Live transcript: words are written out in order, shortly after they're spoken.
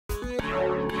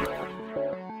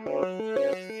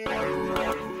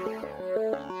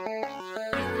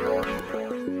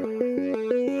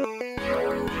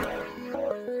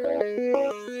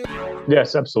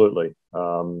Yes, absolutely.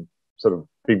 Sort of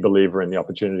big believer in the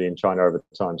opportunity in China over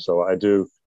time. So I do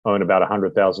own about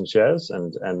 100,000 shares,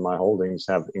 and my holdings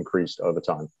have increased over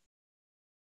time.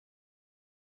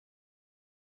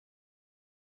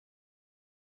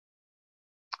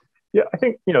 Yeah, I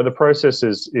think the process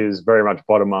is very much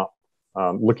bottom up,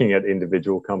 looking at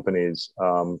individual companies.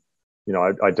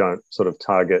 I don't sort of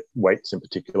target weights in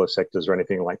particular sectors or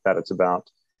anything like that. It's about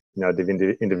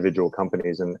the individual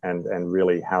companies and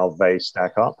really how they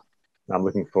stack up. I'm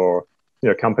looking for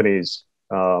companies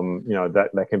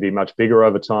that can be much bigger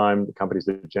over time, companies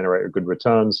that generate good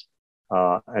returns,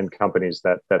 and companies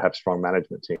that have strong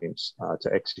management teams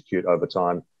to execute over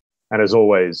time. And as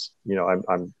always,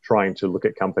 I'm trying to look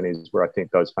at companies where I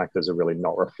think those factors are really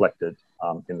not reflected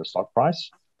in the stock price.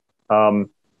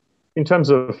 In terms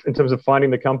of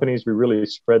finding the companies, we really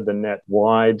spread the net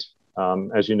wide.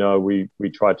 As you know, we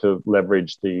try to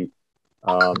leverage the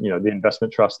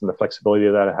investment trust and the flexibility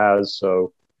that it has.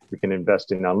 So we can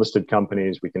invest in unlisted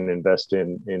companies. We can invest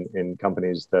in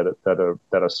companies that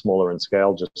are smaller in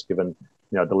scale, just given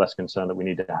the less concern that we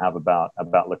need to have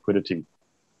about liquidity.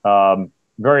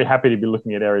 Very happy to be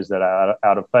looking at areas that are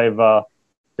out of favor.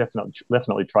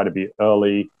 Definitely try to be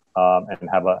early and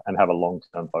have a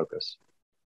long-term focus.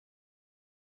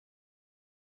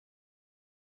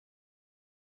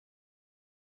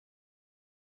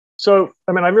 So,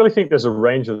 I mean, I really think there's a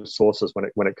range of sources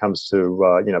when it comes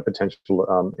to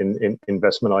potential in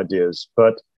investment ideas.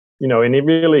 But in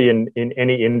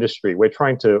any industry, we're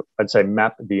trying to, I'd say,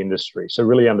 map the industry. So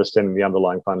really understanding the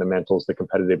underlying fundamentals, the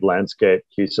competitive landscape,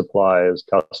 key suppliers,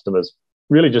 customers,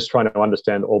 really just trying to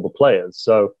understand all the players.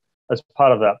 So as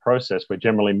part of that process, we're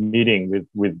generally meeting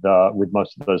with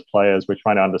most of those players. We're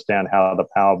trying to understand how the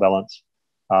power balance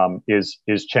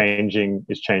is changing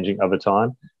over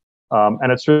time.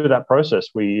 And it's through that process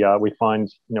we find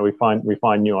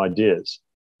new ideas.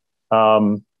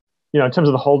 In terms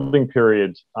of the holding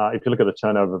period, if you look at the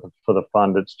turnover for the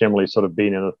fund, it's generally sort of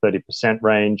been in the 30%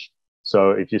 range.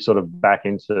 So if you sort of back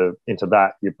into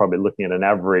that, you're probably looking at an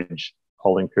average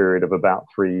holding period of about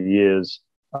 3 years.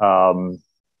 And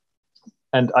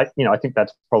I think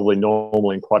that's probably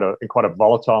normal in quite a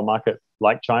volatile market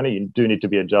like China. You do need to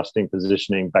be adjusting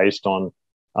positioning based on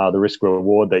the risk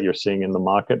reward that you're seeing in the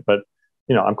market. But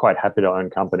I'm quite happy to own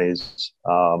companies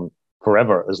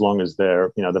forever as long as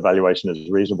the valuation is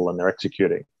reasonable and they're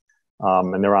executing.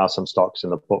 And there are some stocks in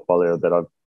the portfolio that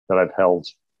I've held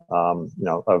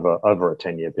over a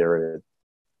 10-year period.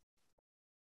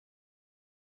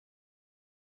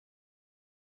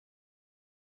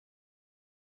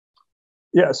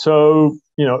 Yeah, so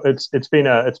it's been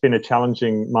a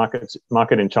challenging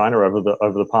market in China over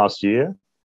the past year.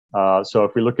 So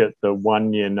if we look at the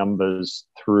 1 year numbers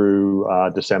through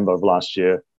December of last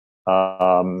year,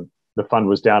 the fund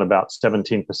was down about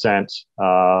 17%,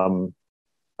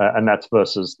 and that's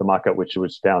versus the market, which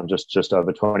was down just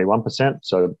over 21%.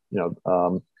 So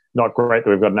not great that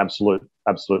we've got an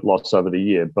absolute loss over the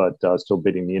year, but still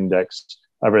beating the index.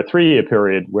 Over a 3 year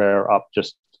period, we're up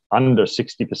just under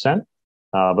 60%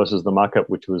 versus the market,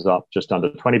 which was up just under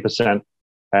 20%,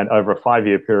 and over a 5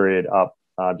 year period, up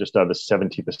just over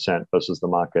 70% versus the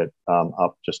market,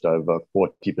 up just over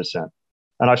 40%.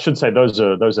 And I should say those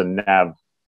are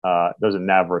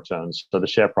NAV returns. So the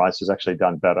share price has actually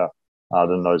done better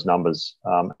than those numbers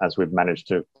as we've managed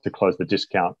to close the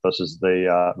discount versus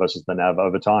the NAV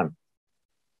over time.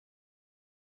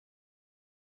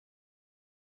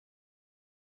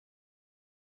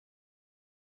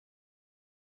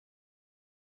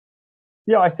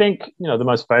 Yeah, I think the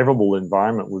most favorable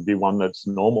environment would be one that's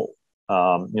normal.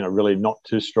 Really not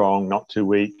too strong, not too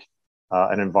weak,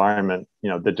 an environment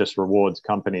that just rewards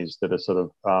companies that are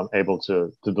sort of able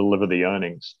to deliver the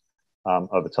earnings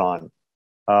over time.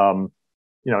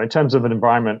 In terms of an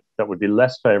environment that would be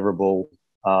less favorable,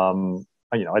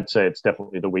 I'd say it's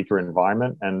definitely the weaker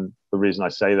environment. And the reason I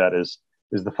say that is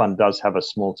the fund does have a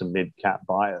small to mid cap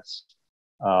bias.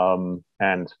 And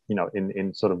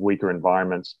in sort of weaker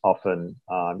environments, often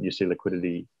you see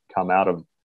liquidity come out of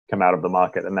the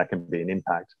market, and that can be an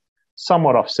impact.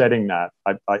 Somewhat offsetting that,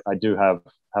 I do have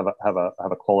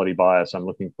a quality bias. I'm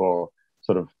looking for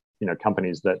sort of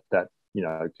companies that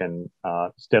can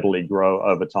steadily grow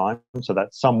over time. So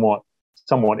that somewhat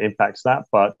impacts that.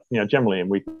 But generally in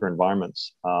weaker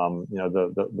environments,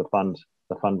 the fund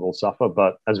will suffer.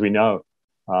 But as we know,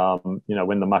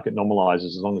 when the market normalizes,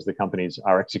 as long as the companies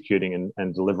are executing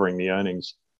and delivering the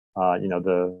earnings,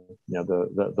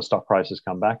 the stock prices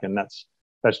come back, and that's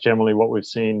generally what we've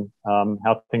seen,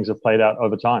 how things have played out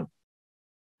over time.